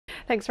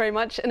Thanks very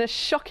much. In a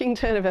shocking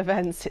turn of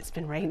events, it's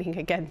been raining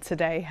again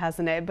today,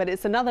 hasn't it? But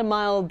it's another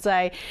mild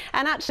day,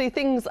 and actually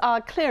things are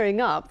clearing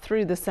up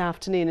through this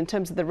afternoon in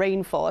terms of the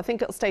rainfall. I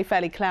think it'll stay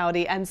fairly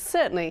cloudy, and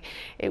certainly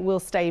it will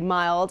stay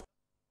mild.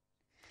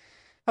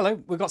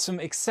 Hello, we've got some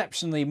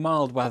exceptionally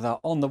mild weather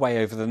on the way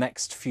over the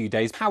next few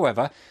days.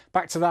 However,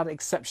 back to that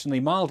exceptionally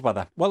mild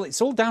weather. Well,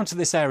 it's all down to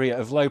this area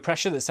of low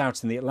pressure that's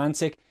out in the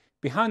Atlantic.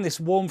 Behind this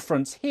warm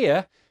front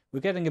here, we're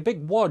getting a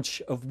big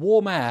wodge of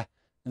warm air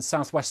and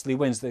southwesterly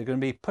winds that are going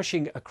to be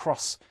pushing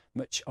across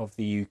much of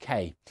the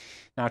UK.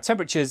 Now,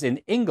 temperatures in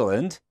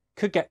England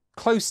could get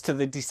close to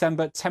the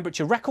December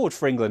temperature record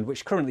for England,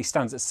 which currently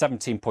stands at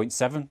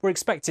 17.7. We're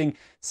expecting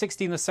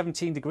 16 or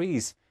 17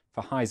 degrees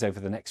for highs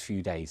over the next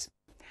few days.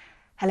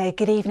 Hello,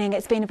 good evening.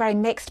 It's been a very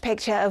mixed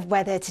picture of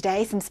weather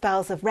today. Some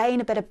spells of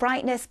rain, a bit of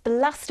brightness,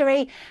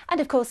 blustery, and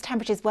of course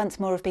temperatures once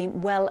more have been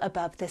well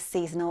above the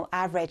seasonal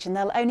average, and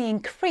they'll only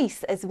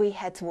increase as we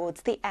head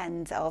towards the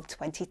end of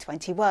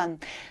 2021.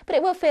 But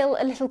it will feel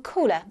a little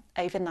cooler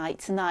overnight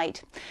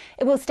tonight.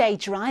 It will stay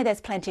dry.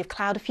 There's plenty of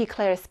cloud, a few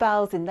clearer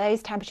spells in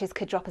those. Temperatures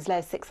could drop as low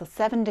as 6 or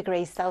 7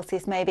 degrees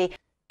Celsius maybe.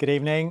 Good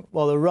evening.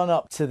 Well, the run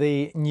up to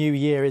the new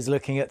year is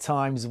looking at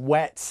times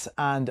wet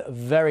and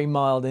very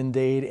mild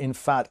indeed. In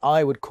fact,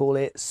 I would call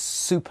it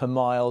super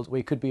mild.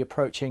 We could be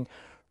approaching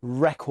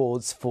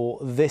records for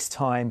this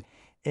time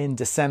in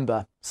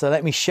December. So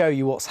let me show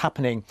you what's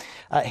happening.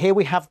 Here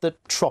we have the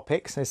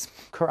tropics. There's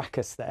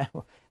Caracas there.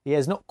 The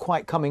air's not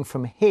quite coming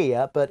from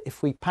here, but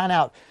if we pan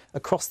out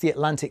across the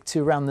Atlantic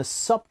to around the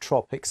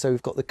subtropics, so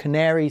we've got the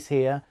Canaries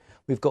here,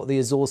 we've got the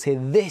Azores here.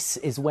 This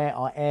is where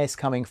our air's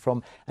coming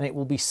from, and it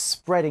will be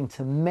spreading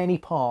to many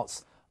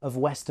parts of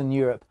Western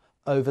Europe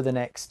over the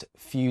next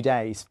few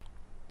days.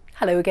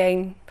 Hello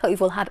again. Hope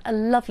you've all had a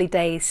lovely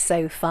day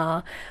so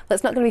far. Well,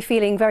 it's not going to be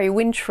feeling very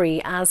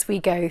wintry as we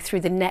go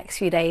through the next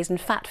few days. In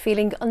fact,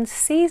 feeling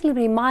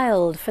unseasonably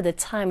mild for the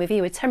time of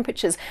year, with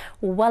temperatures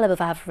well above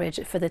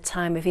average for the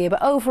time of year.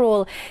 But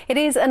overall, it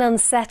is an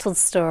unsettled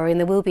story, and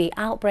there will be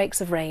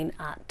outbreaks of rain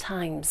at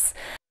times.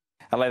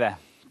 Hello there.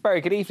 Very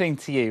good evening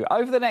to you.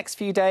 Over the next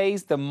few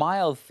days, the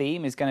mild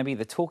theme is going to be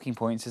the talking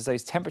points as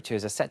those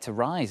temperatures are set to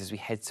rise as we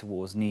head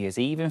towards New Year's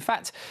Eve. In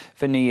fact,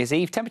 for New Year's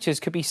Eve, temperatures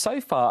could be so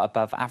far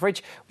above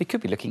average, we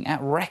could be looking at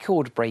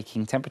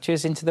record-breaking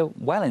temperatures into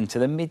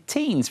the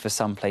mid-teens for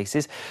some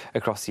places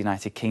across the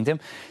United Kingdom.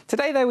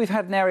 Today, though, we've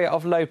had an area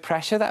of low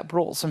pressure that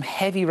brought some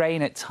heavy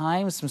rain at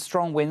times, some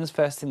strong winds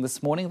first thing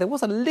this morning. There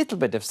was a little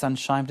bit of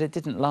sunshine, but it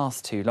didn't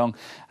last too long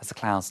as the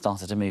clouds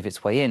started to move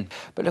its way in.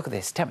 But look at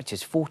this,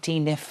 temperatures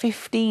 14 near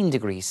 15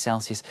 degrees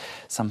Celsius,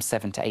 some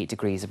 7 to 8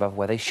 degrees above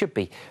where they should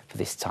be for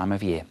this time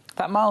of year.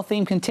 That mild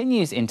theme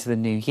continues into the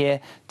new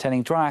year,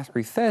 turning drier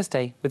through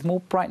Thursday with more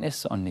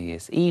brightness on New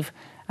Year's Eve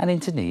and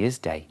into New Year's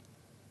Day.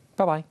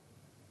 Bye-bye.